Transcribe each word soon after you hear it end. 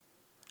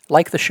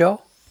Like the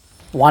show?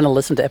 Want to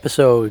listen to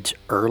episodes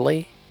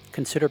early?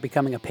 Consider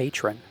becoming a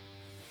patron.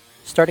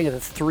 Starting at the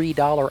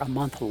 $3 a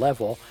month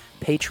level,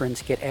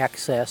 patrons get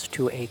access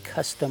to a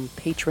custom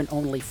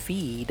patron-only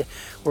feed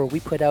where we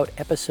put out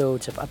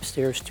episodes of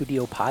Upstairs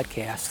Studio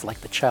podcasts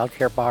like the Child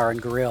Care Bar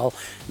and Grill,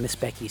 Miss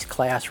Becky's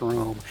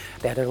Classroom,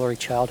 That Early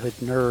Childhood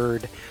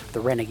Nerd,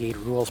 the Renegade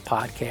Rules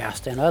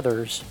podcast, and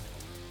others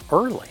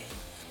early.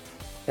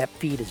 That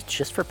feed is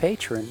just for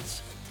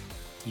patrons.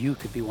 You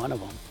could be one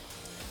of them.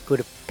 Go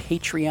to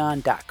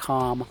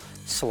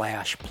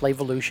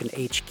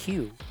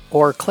patreon.com/PlayvolutionHQ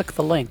or click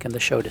the link in the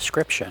show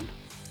description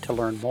to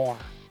learn more.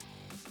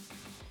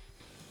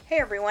 Hey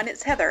everyone,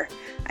 it's Heather.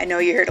 I know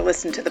you're here to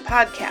listen to the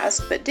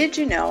podcast, but did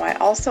you know I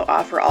also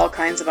offer all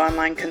kinds of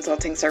online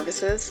consulting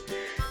services?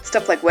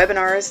 Stuff like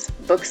webinars,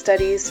 book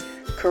studies,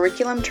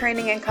 curriculum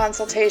training and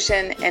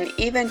consultation, and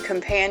even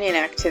companion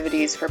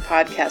activities for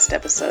podcast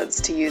episodes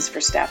to use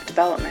for staff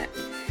development.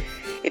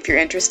 If you're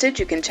interested,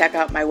 you can check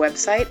out my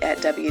website at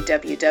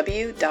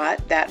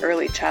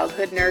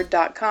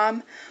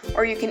www.thatearlychildhoodnerd.com,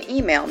 or you can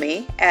email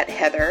me at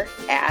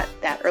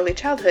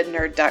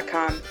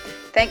heather@thatearlychildhoodnerd.com.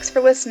 Thanks for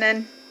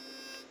listening.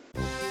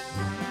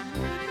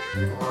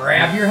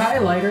 Grab your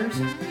highlighters.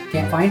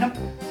 Can't find them?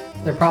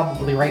 They're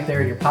probably right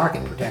there in your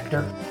pocket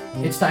protector.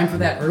 It's time for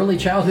That Early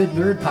Childhood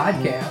Nerd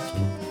podcast.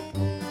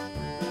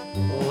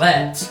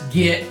 Let's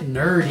get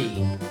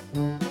nerdy.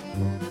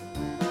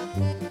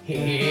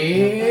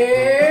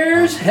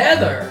 Here's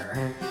Heather.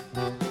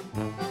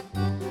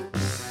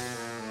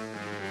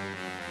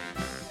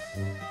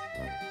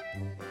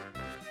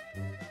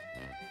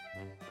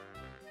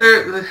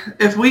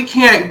 If we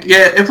can't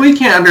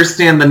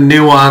understand the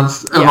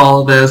nuance of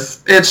all of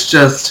this, it's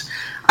just.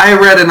 I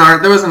read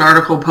there was an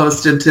article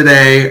posted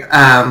today.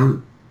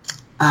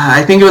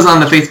 I think it was on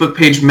the Facebook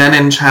page Men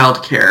in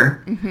Childcare.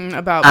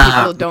 About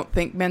people who don't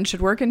think men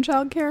should work in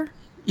childcare.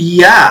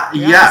 Yeah.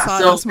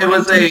 So it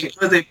was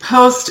a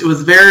post. It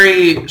was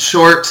very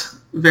short,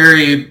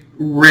 very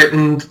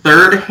written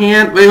third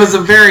hand. It was a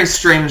very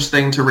strange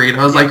thing to read.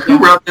 I was like, who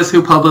wrote this?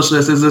 Who published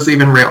this? Is this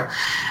even real?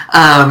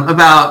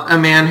 About a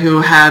man who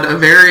had a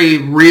very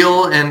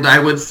real and I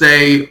would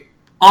say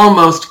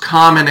almost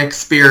common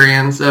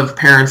experience of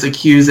parents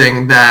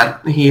accusing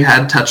that he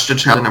had touched a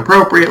child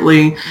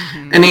inappropriately.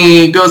 And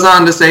he goes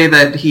on to say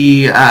that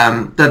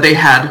that they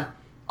had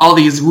all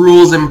these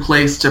rules in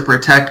place to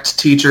protect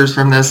teachers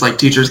from this, like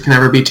teachers can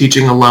never be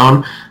teaching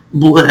alone.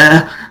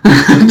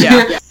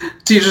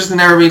 Teachers can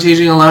never be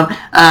teaching alone.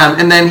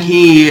 And then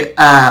he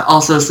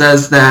also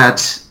says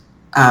that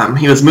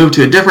he was moved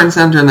to a different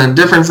center and then a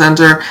different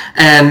center,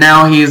 and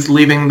now he's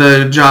leaving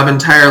the job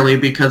entirely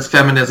because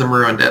feminism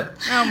ruined it.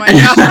 Oh my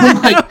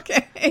God. Like,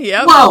 okay.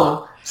 Yep.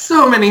 Whoa,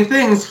 so many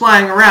things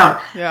flying around.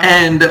 Yeah.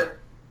 And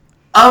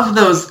of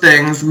those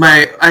things,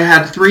 I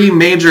had three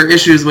major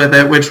issues with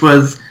it, which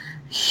was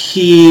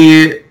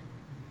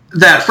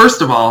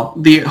first of all,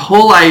 the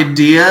whole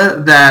idea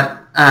that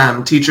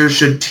teachers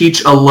should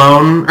teach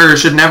alone or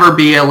should never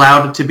be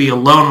allowed to be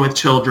alone with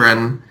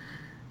children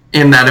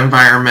in that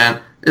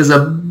environment is a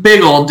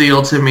big old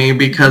deal to me,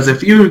 because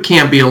if you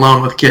can't be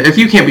alone with kids, if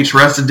you can't be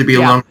trusted to be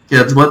alone with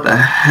kids, what the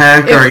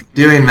heck are you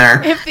doing there?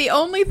 If the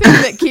only thing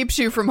that keeps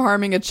you from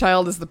harming a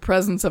child is the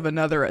presence of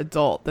another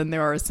adult, then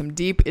there are some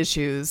deep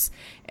issues,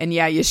 and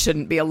you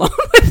shouldn't be alone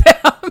with them.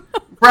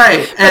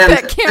 Right. But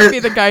that can't be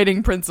the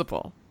guiding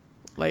principle.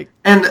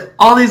 And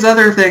all these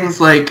other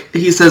things, like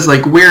he says,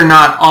 like, we're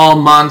not all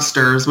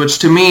monsters, which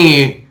to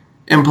me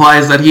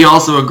implies that he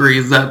also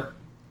agrees that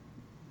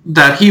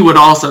he would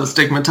also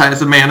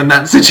stigmatize a man in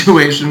that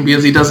situation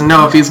because he doesn't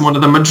know if he's one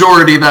of the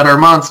majority that are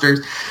monsters.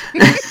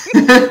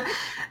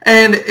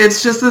 And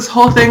it's just this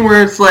whole thing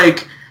where it's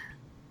like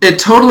it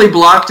totally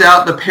blocked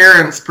out the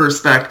parents'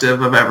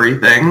 perspective of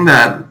everything,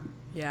 that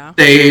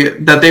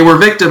they were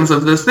victims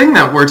of this thing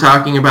that we're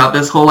talking about,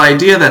 this whole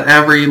idea that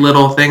every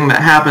little thing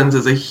that happens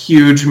is a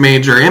huge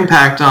major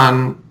impact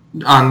on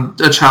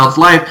a child's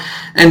life.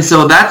 And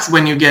so that's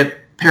when you get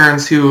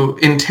parents who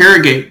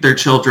interrogate their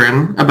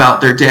children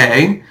about their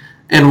day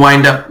and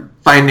wind up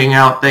finding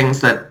out things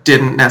that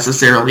didn't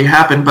necessarily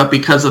happen, but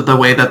because of the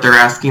way that they're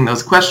asking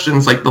those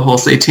questions, like the whole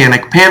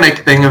satanic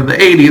panic thing of the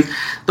 80s,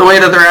 the way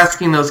that they're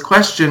asking those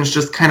questions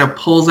just kind of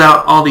pulls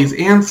out all these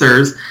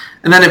answers,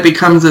 and then it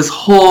becomes this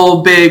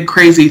whole big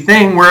crazy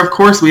thing where, of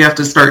course, we have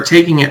to start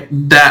taking it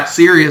that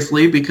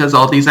seriously because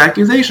all these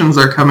accusations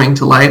are coming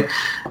to light.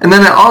 And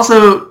then it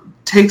also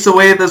takes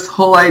away this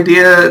whole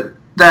idea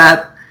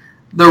that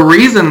the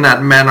reason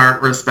that men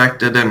aren't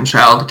respected in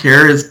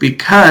childcare is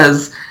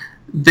because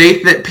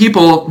that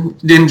people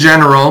in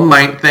general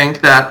might think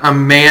that a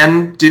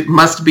man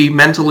must be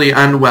mentally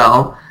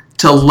unwell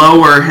to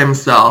lower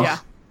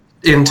himself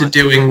into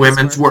doing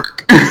women's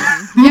work.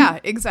 Yeah,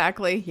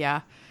 exactly.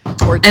 Yeah.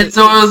 And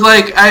so it was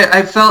like,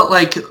 I felt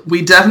like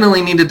we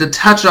definitely needed to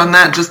touch on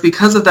that just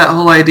because of that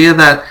whole idea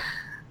that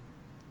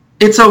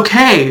it's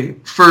okay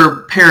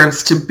for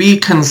parents to be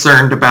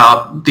concerned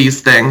about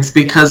these things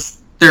because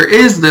there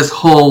is this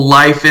whole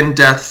life and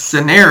death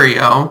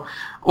scenario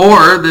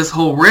Or this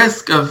whole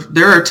risk of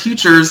there are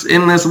teachers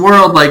in this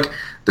world, like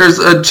there's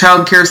a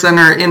child care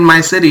center in my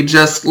city.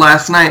 Just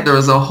last night there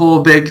was a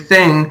whole big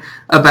thing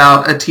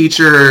about a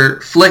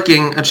teacher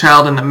flicking a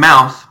child in the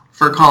mouth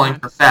for calling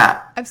her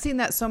fat. I've seen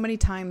that so many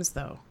times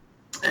though.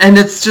 And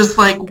it's just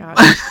like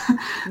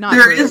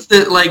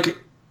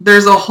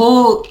there's a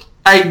whole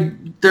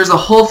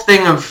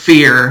thing of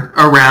fear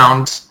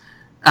around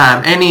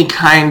any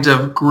kind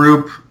of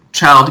group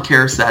child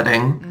care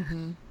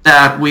setting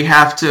that we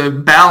have to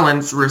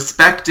balance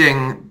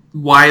respecting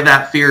why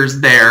that fear is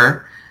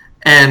there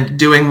and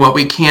doing what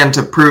we can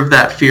to prove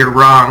that fear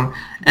wrong.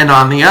 And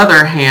on the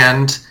other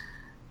hand,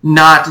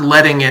 not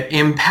letting it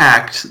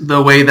impact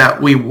the way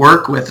that we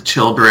work with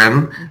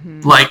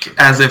children, like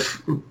as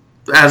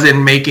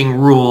in making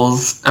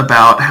rules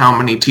about how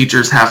many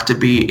teachers have to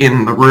be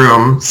in the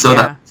room so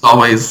that it's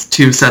always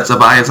two sets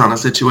of eyes on a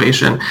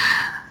situation.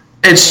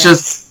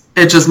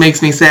 It just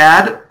makes me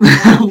sad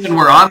when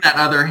we're on that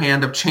other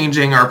hand of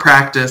changing our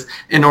practice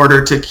in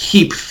order to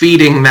keep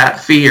feeding that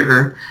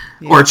fear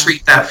or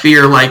treat that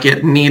fear like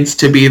it needs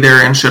to be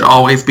there and should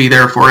always be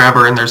there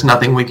forever and there's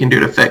nothing we can do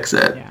to fix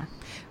it. Yeah.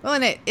 Well,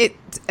 and it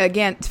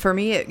again, for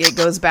me, it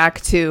goes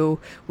back to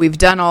we've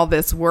done all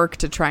this work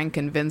to try and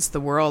convince the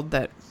world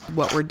that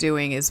what we're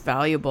doing is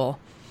valuable,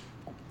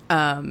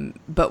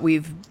 but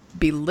we've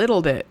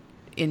belittled it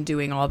in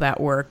doing all that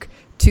work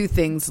to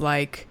things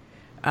like,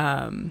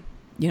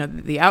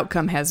 the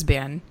outcome has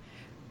been,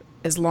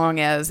 as long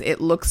as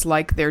it looks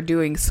like they're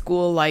doing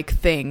school-like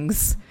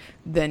things,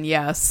 then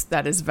yes,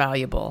 that is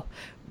valuable.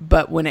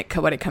 But what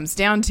it comes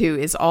down to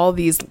is all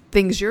these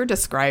things you're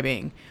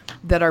describing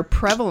that are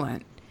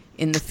prevalent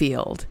in the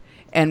field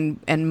and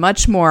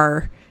much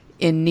more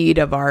in need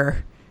of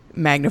our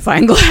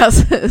magnifying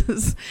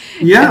glasses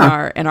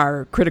and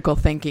our critical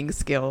thinking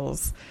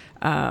skills,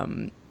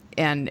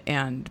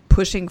 and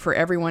pushing for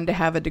everyone to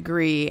have a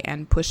degree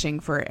and pushing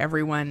for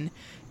everyone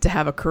to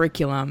have a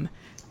curriculum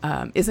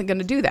isn't going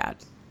to do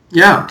that.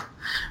 Yeah.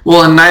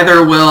 Well, and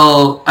neither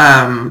will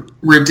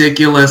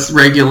ridiculous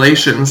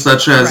regulations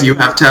such as you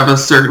have to have a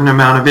certain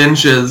amount of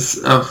inches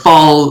of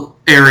fall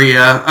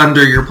area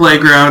under your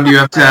playground. You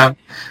have to have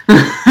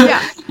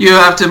you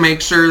have to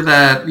make sure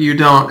that you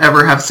don't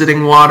ever have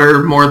sitting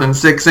water more than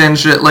 6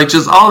 inches. Like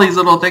just all these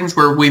little things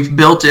where we've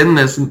built in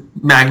this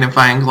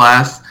magnifying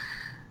glass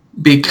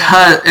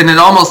and it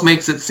almost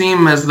makes it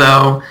seem as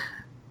though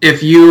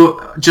if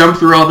you jump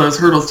through all those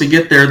hurdles to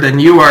get there, then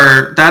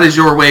that is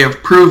your way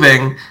of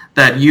proving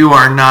that you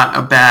are not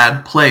a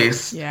bad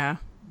place. Yeah.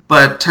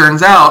 But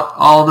turns out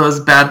all those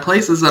bad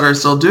places that are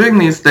still doing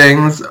these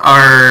things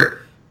are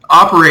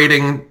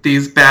operating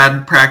these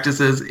bad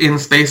practices in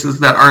spaces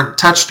that aren't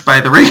touched by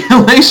the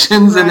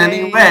regulations in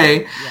any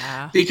way.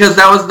 Yeah. Because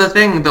that was the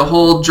thing, the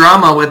whole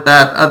drama with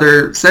that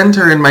other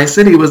center in my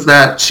city was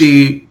that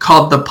she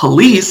called the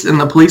police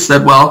and the police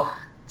said, well,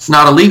 it's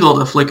not illegal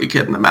to flick a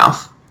kid in the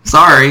mouth.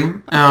 Sorry,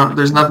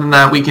 there's nothing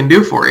that we can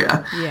do for you.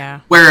 Yeah.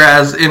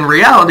 Whereas in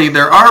reality,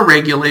 there are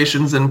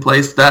regulations in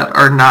place that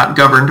are not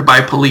governed by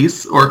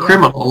police or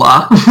criminal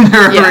law.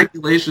 There are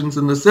regulations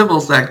in the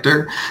civil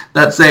sector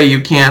that say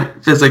you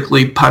can't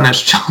physically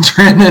punish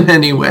children in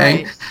any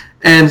way. Right.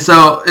 And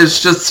so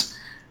it's just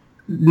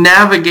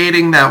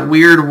navigating that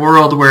weird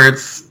world where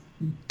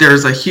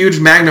there's a huge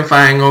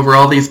magnifying glass over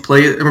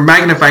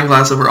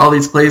all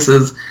these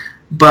places,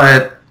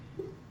 but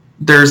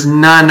there's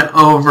none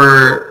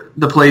over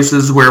the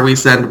places where we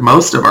send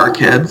most of our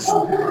kids,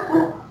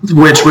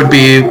 which would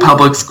be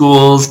public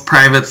schools,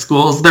 private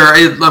schools.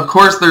 Of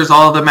course, there's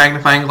all the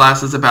magnifying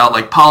glasses about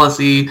like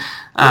policy,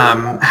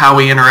 how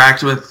we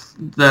interact with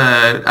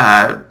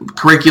the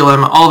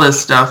curriculum, all this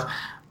stuff.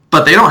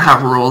 But they don't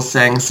have rules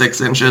saying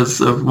 6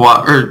 inches of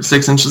water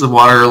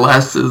or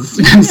less is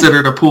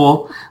considered a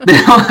pool.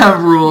 They don't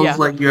have rules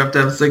like you have to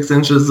have 6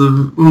 inches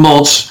of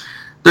mulch.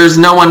 There's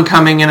no one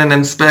coming in and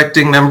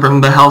inspecting them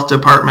from the health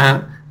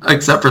department.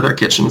 Except for their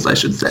kitchens, I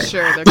should say.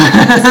 Sure, their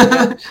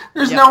kitchens.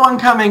 There's no one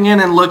coming in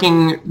and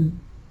looking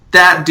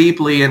that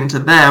deeply into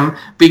them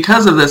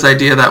because of this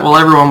idea that, well,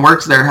 everyone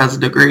works there has a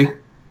degree.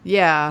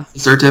 Yeah.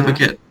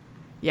 Certificate.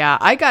 Yeah,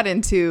 I got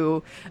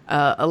into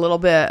a little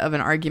bit of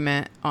an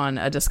argument on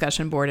a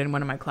discussion board in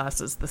one of my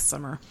classes this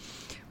summer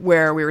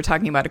where we were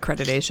talking about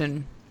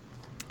accreditation.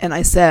 And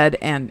I said,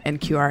 and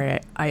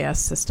QRIS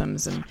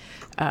systems and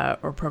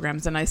or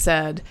programs, and I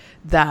said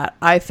that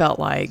I felt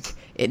like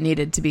it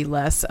needed to be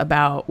less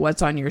about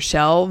what's on your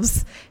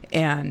shelves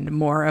and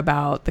more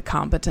about the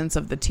competence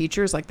of the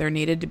teachers. Like there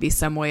needed to be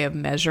some way of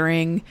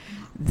measuring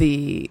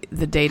the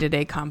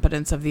day-to-day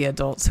competence of the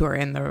adults who are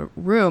in the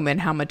room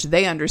and how much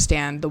they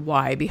understand the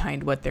why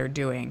behind what they're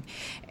doing.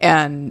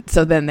 And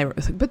so then they were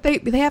like, but they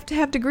have to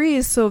have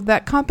degrees, so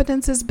that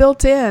competence is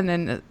built in.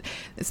 And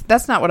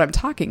that's not what I'm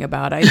talking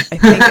about. I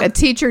think a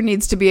teacher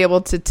needs to be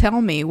able to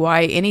tell me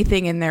why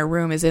anything in their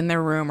room is in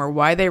their room or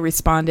why they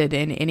responded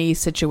in any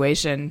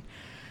situation,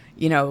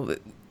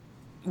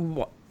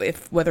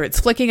 whether it's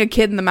flicking a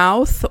kid in the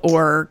mouth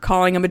or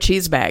calling him a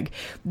cheese bag,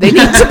 they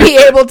need to be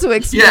able to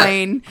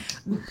explain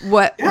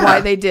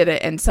why they did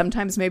it. And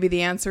sometimes maybe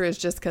the answer is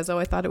just because,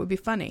 I thought it would be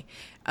funny.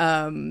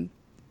 And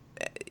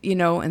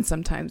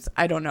sometimes,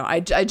 I don't know. I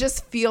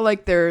just feel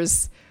like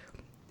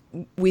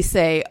we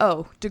say,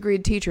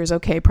 degreed teachers,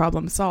 okay,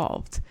 problem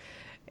solved.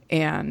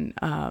 And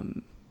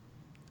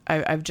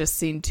I've just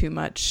seen too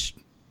much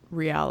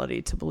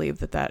reality to believe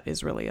that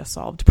is really a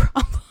solved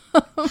problem.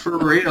 For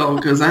real,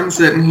 because I'm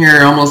sitting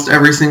here almost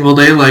every single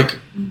day like,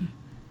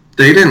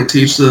 they didn't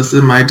teach this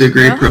in my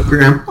degree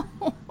program.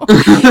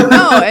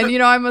 No,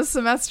 and I'm a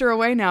semester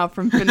away now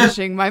from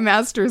finishing my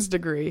master's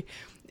degree.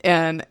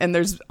 And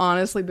there's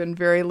honestly been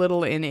very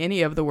little in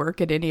any of the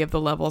work at any of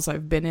the levels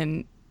I've been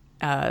in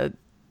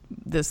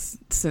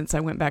since I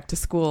went back to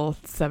school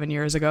 7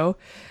 years ago,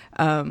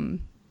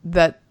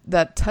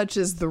 that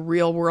touches the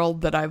real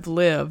world that I've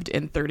lived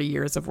in 30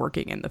 years of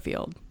working in the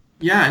field.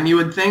 Yeah, and you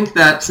would think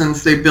that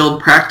since they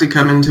build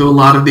practicum into a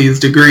lot of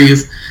these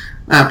degrees,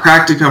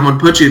 practicum would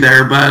put you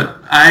there, but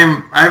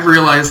I've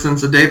realized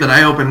since the day that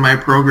I opened my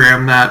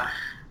program that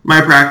my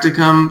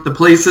practicum, the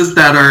places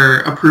that are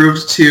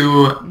approved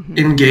to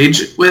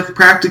engage with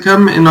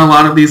practicum in a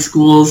lot of these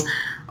schools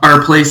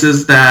are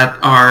places that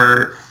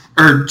are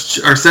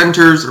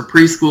centers or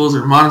preschools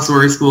or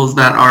Montessori schools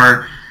that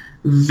are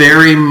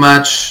very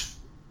much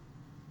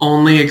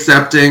only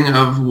accepting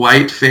of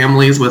white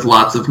families with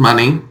lots of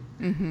money.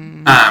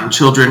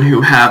 Children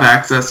who have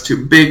access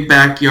to big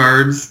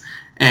backyards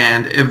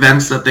and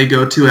events that they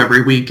go to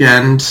every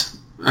weekend,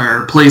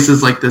 or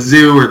places like the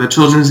zoo or the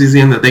children's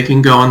museum that they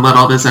can go and let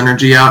all this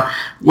energy out.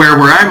 Where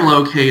I'm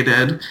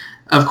located,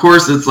 of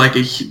course, it's like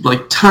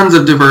tons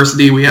of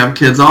diversity. We have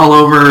kids all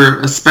over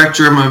a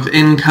spectrum of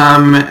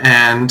income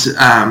and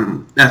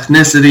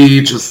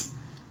ethnicity, just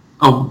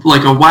a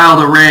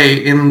wild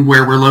array in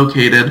where we're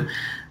located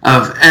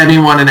of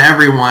anyone and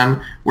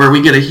everyone, where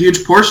we get a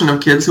huge portion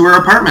of kids who are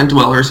apartment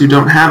dwellers who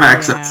don't have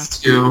access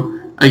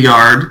to a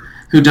yard,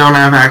 who don't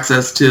have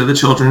access to the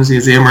children's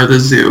museum or the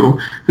zoo,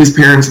 whose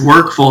parents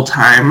work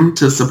full-time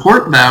to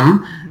support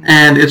them.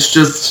 And it's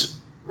just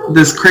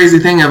this crazy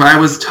thing of I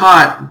was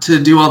taught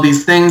to do all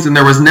these things and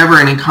there was never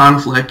any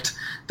conflict.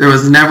 There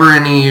was never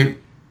any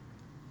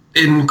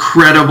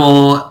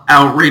incredible,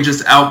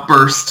 outrageous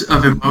outburst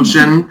of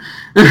emotion.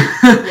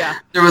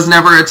 There was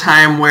never a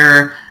time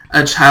where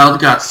a child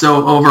got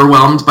so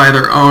overwhelmed by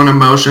their own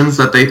emotions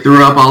that they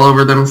threw up all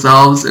over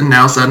themselves, and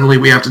now suddenly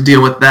we have to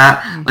deal with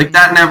that. Like,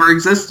 that never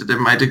existed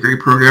in my degree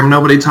program.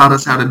 Nobody taught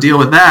us how to deal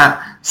with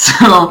that.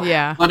 So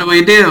what do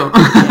we do?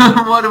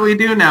 What do we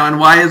do now? And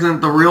why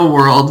isn't the real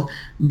world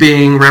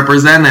being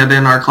represented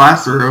in our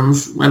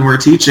classrooms when we're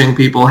teaching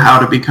people how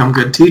to become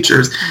good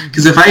teachers?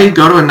 Because if I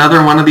go to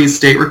another one of these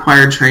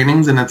state-required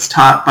trainings and it's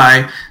taught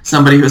by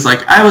somebody who's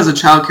like, I was a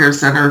child care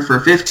center for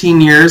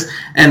 15 years,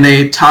 and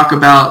they talk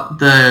about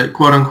the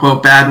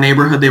quote-unquote bad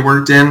neighborhood they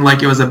worked in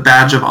like it was a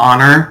badge of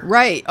honor.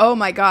 Right. Oh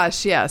my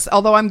gosh, yes.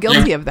 Although I'm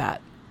guilty of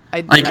that.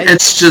 I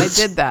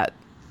did that.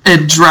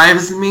 It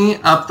drives me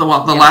up the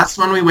wall. The last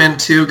one we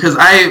went to, because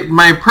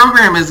my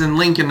program is in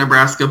Lincoln,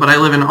 Nebraska, but I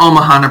live in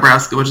Omaha,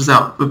 Nebraska, which is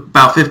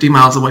about 50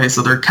 miles away.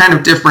 So they're kind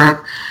of different,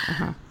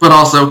 but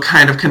also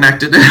kind of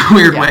connected in a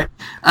weird way.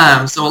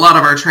 So a lot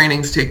of our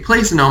trainings take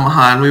place in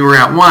Omaha, and we were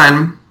at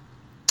one.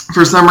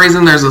 For some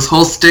reason, there's this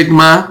whole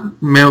stigma,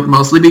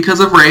 mostly because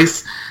of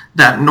race,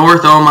 that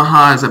North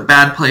Omaha is a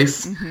bad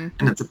place, and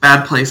it's a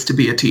bad place to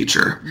be a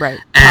teacher. Right.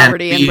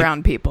 Poverty and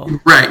brown people.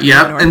 Right,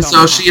 yep. And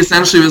so she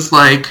essentially was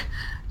like,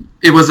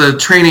 it was a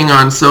training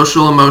on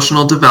social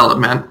emotional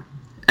development,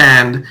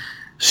 and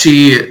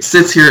she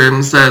sits here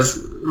and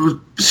says,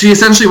 she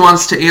essentially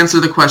wants to answer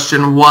the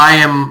question,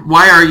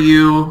 why are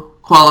you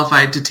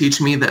qualified to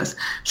teach me this?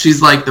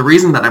 She's like, the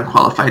reason that I'm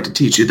qualified to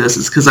teach you this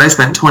is because I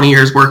spent 20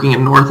 years working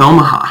in North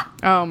Omaha.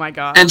 Oh my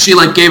God. And she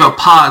gave a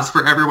pause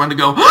for everyone to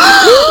go,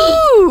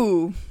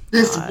 ooh,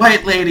 this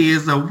white lady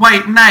is a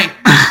white knight.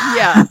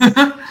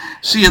 Yeah.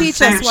 She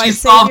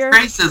solved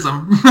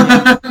racism.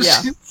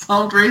 She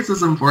solved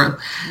racism for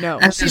us. No,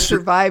 and she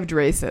survived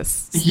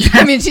racist.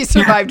 I mean, she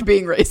survived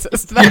being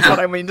racist. That's what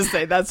I mean to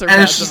say. That's her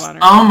badge of honor.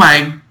 Oh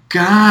my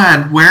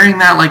God, wearing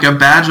that like a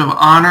badge of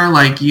honor,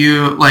 like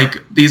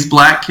these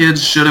black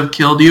kids should have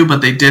killed you, but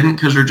they didn't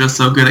because you're just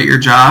so good at your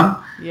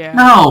job. Yeah.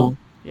 No.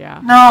 Yeah.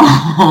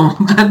 No,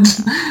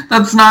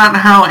 that's not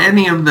how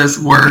any of this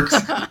works.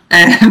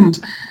 And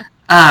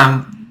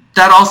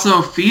that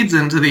also feeds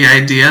into the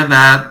idea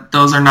that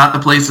those are not the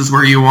places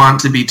where you want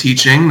to be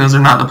teaching. Those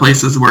are not the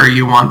places where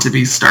you want to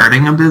be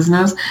starting a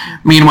business.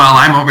 Meanwhile,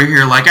 I'm over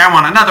here like, I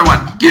want another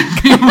one. Give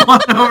me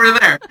one over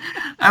there.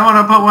 I want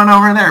to put one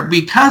over there.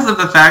 Because of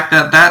the fact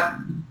that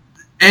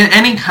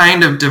any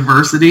kind of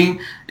diversity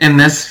in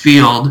this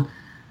field,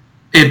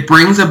 it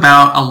brings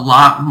about a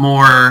lot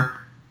more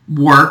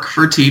work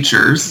for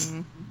teachers,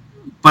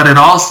 but it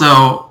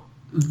also,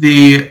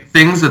 the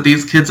things that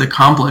these kids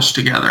accomplish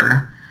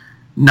together,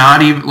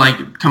 not even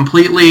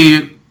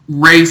completely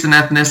race and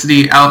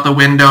ethnicity out the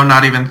window,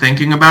 not even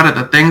thinking about it.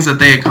 The things that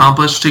they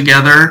accomplish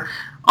together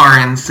are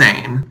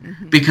insane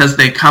because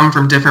they come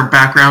from different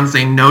backgrounds,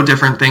 they know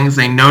different things,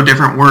 they know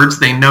different words,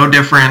 they know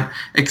different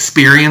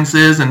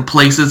experiences and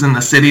places in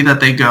the city that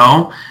they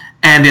go,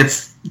 and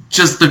it's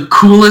just the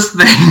coolest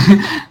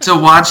thing to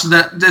watch,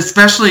 that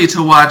especially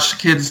to watch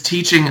kids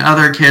teaching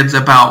other kids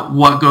about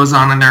what goes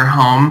on in their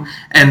home,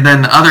 and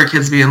then the other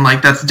kids being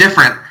like, that's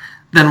different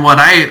than what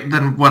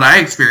I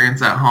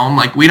experience at home.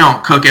 Like, we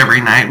don't cook every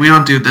night, we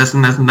don't do this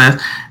and this and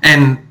this,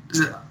 and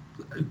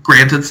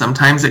granted,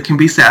 sometimes it can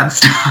be sad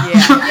stuff.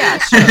 Yeah,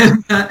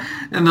 sure.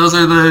 And those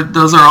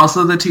are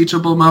also the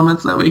teachable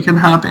moments that we can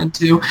hop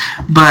into.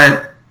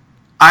 But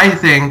I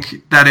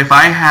think that if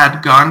I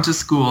had gone to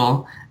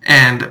school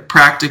and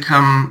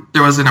practicum,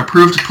 there was an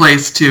approved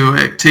place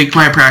to take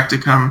my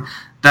practicum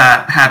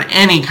that had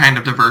any kind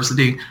of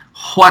diversity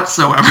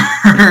whatsoever,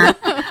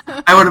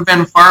 I would have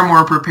been far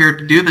more prepared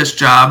to do this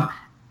job,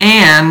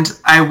 and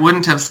I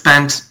wouldn't have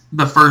spent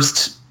the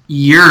first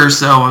year or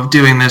so of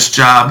doing this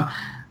job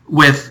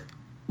with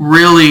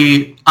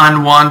really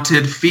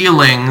unwanted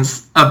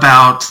feelings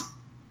about,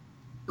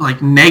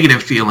 like,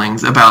 negative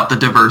feelings about the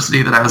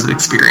diversity that I was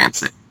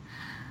experiencing.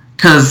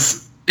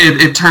 Because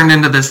it turned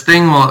into this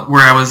thing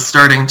where I was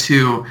starting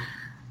to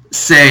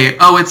say,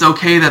 oh, it's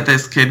okay that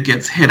this kid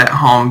gets hit at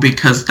home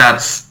because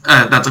that's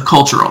a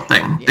cultural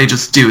thing. Yeah. They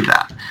just do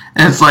that.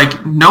 And it's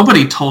like,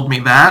 nobody told me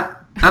that.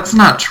 That's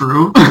not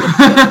true.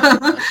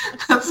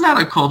 That's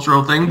not a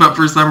cultural thing, but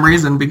for some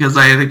reason, because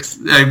I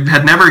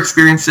had never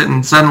experienced it,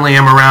 and suddenly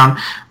I'm around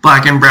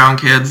black and brown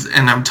kids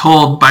and I'm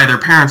told by their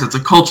parents it's a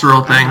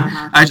cultural thing,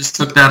 I just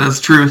took that as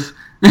truth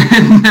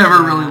and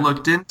never really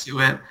looked into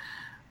it.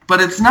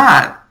 But it's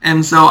not.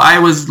 And so I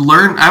was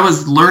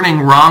learning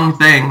wrong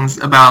things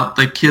about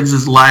the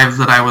kids' lives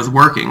that I was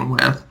working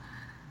with,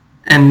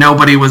 and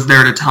nobody was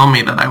there to tell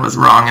me that I was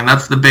wrong. And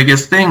that's the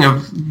biggest thing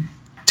of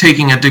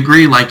taking a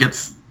degree like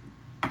it's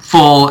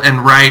full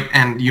and right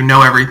and you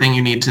know everything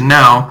you need to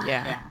know.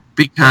 Yeah.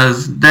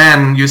 Because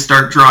then you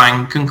start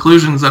drawing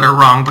conclusions that are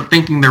wrong, but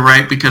thinking they're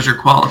right because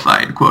you're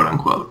qualified, quote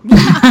unquote.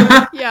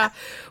 Yeah.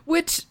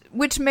 Which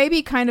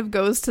maybe kind of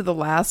goes to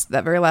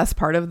that very last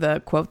part of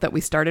the quote that we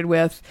started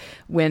with,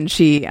 when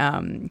she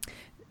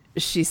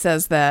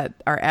says that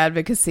our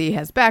advocacy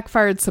has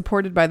backfired,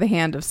 supported by the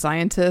hand of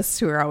scientists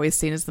who are always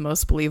seen as the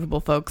most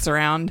believable folks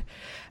around.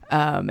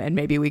 And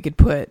maybe we could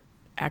put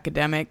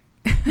academic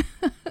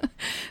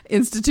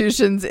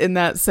institutions in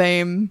that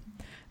same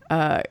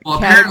well,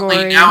 category.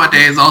 Apparently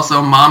nowadays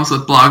also moms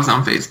with blogs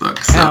on Facebook.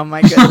 So. Oh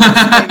my goodness.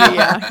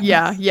 Maybe,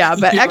 yeah.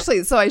 But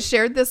actually, so I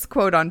shared this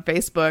quote on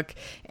Facebook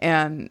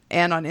and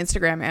on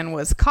Instagram, and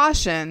was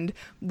cautioned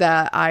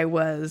that I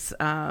was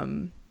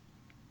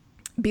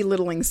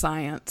belittling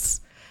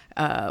science,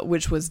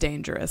 which was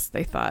dangerous,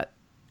 they thought,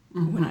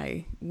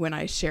 when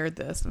I shared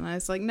this. And I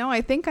was like, no,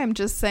 I think I'm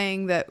just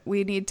saying that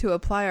we need to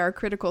apply our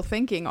critical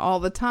thinking all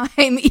the time,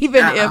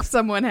 even if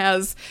someone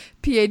has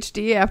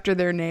PhD after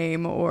their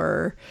name,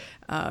 or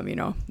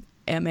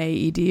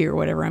MAED or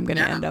whatever I'm going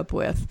to end up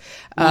with.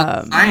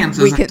 Science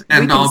isn't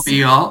end all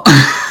be all.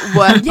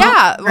 What?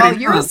 Yeah. Well,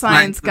 you're a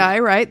science guy,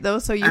 right? Though,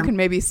 so you can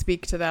maybe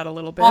speak to that a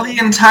little bit. Well, the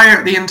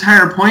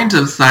entire point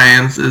of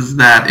science is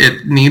that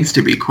it needs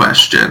to be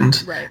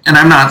questioned. Right. And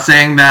I'm not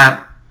saying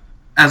that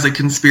as a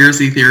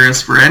conspiracy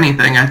theorist for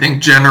anything. I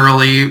think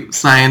generally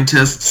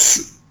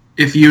scientists,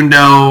 if you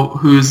know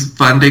who's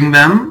funding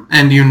them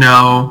and you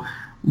know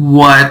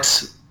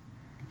what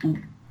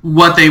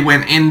they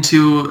went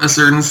into a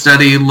certain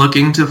study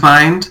looking to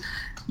find,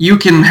 you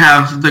can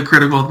have the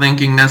critical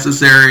thinking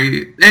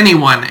necessary.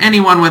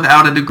 Anyone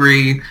without a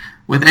degree,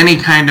 with any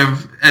kind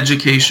of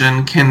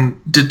education,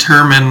 can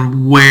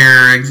determine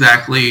where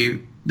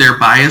exactly their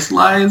bias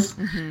lies,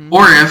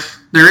 or if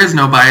there is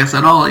no bias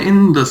at all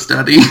in the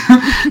study.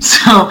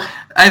 So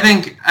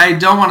I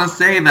don't want to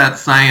say that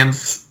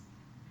science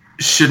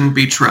shouldn't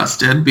be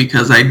trusted,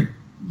 because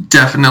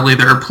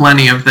there are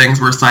plenty of things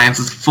where science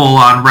is full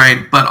on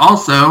right, but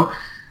also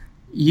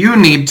you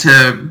need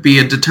to be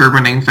a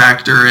determining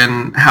factor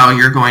in how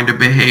you're going to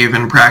behave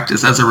and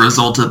practice as a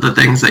result of the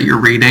things that you're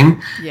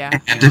reading. Yeah.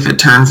 And if it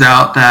turns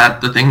out that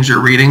the things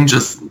you're reading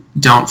just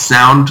don't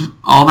sound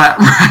all that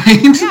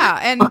right. Yeah,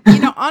 and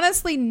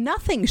honestly,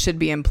 nothing should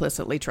be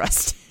implicitly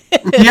trusted.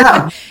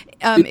 Yeah.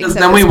 Because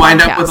then we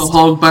wind up with a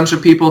whole bunch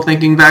of people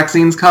thinking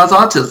vaccines cause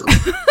autism.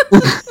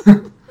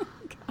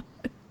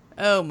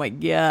 Oh my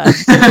God.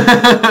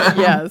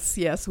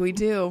 Yes, we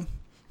do.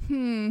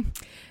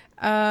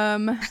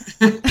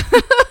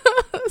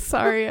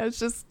 Sorry, I was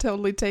just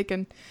totally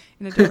taken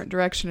in a different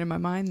direction in my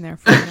mind there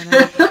for a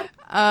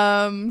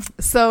minute.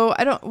 So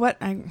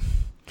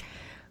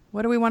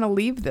what do we want to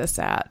leave this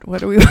at? Where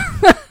do we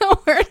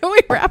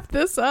wrap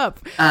this up?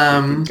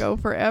 We go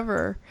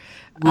forever.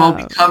 Well,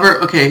 we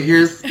covered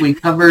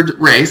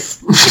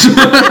race.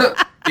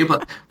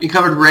 We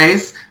covered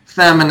race,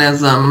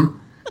 feminism,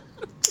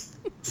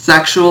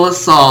 sexual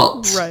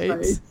assault,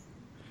 right,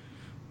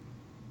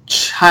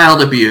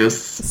 child abuse,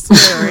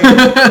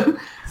 swearing.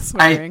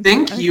 I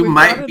think you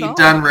might be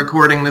done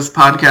recording this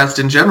podcast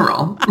in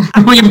general.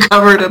 We've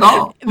covered it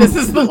all. This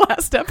is the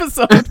last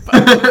episode,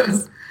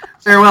 folks.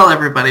 Farewell,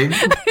 everybody.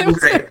 It's been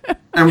great.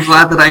 I'm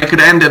glad that I could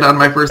end it on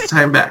my first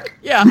time back.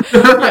 Yeah.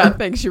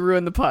 Thanks. You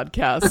ruined the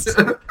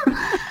podcast.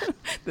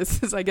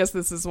 I guess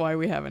this is why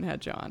we haven't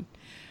had John.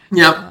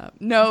 Yep.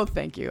 No,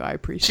 thank you. I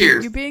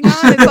appreciate you being on.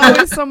 It's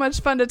always so much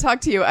fun to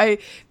talk to you. Wait,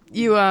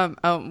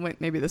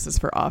 maybe this is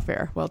for off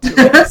air. Well, too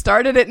late. I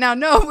started it now.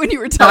 No, when you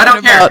were talking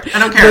about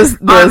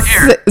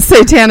the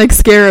satanic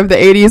scare of the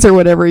 80s or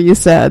whatever you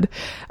said.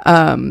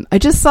 I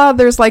just saw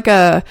there's like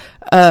a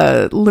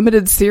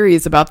limited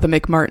series about the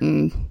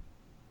McMartin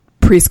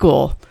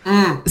preschool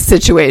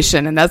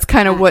situation, and that's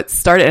kind of what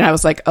started. And I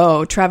was like,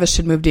 oh, Travis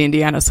should move to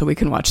Indiana so we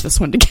can watch this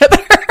one together.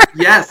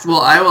 Yes,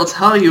 well, I will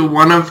tell you,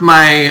 one of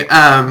my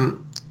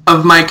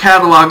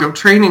catalog of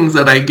trainings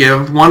that I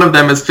give, one of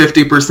them is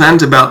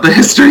 50% about the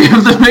history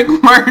of the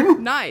McMartin.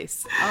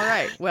 Nice. All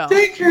right. Well,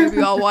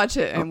 maybe I'll watch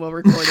it and we'll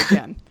record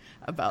again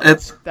about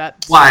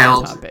that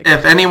wild topic.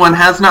 If anyone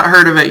has not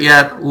heard of it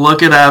yet,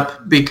 look it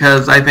up,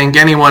 because I think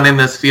anyone in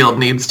this field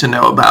needs to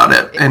know about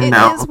it and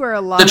know is where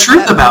a lot the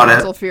truth about it.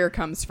 Mental fear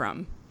comes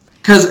from.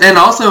 And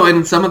also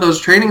in some of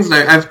those trainings,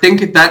 I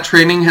think that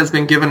training has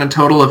been given a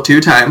total of 2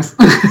 times.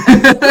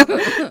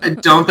 I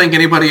don't think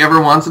anybody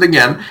ever wants it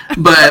again.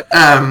 But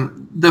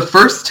the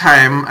first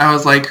time, I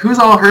was like, who's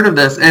all heard of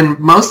this? And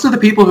most of the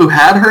people who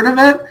had heard of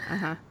it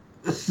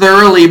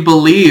thoroughly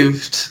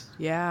believed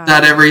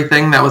that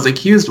everything that was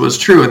accused was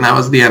true, and that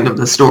was the end of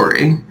the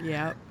story.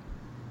 Yep.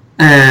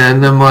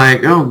 And I'm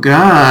like, oh,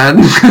 God.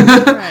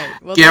 Right.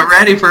 Well, get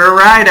ready for a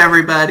ride,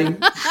 everybody.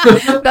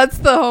 That's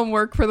the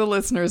homework for the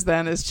listeners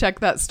then, is check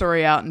that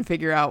story out and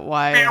figure out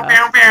why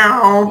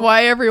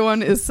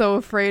everyone is so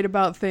afraid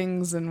about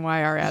things and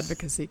why our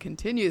advocacy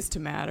continues to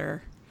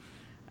matter,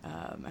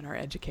 and our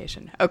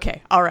education.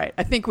 Okay. All right.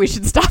 I think we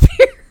should stop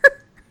here.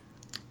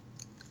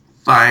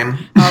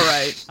 Fine. All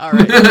right.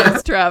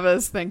 Thanks,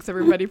 Travis. Thanks,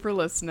 everybody, for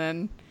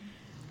listening.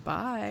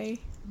 Bye.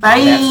 Bye.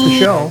 That's the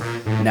show.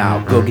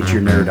 Now go get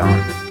your nerd on.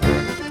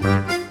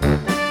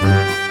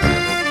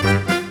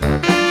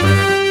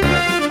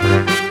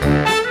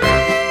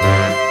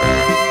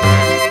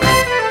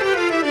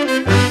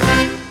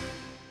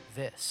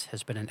 This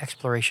has been an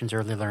Explorations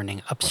Early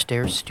Learning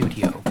Upstairs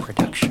Studio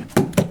production.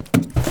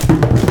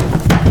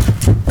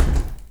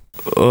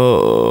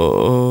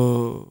 Oh.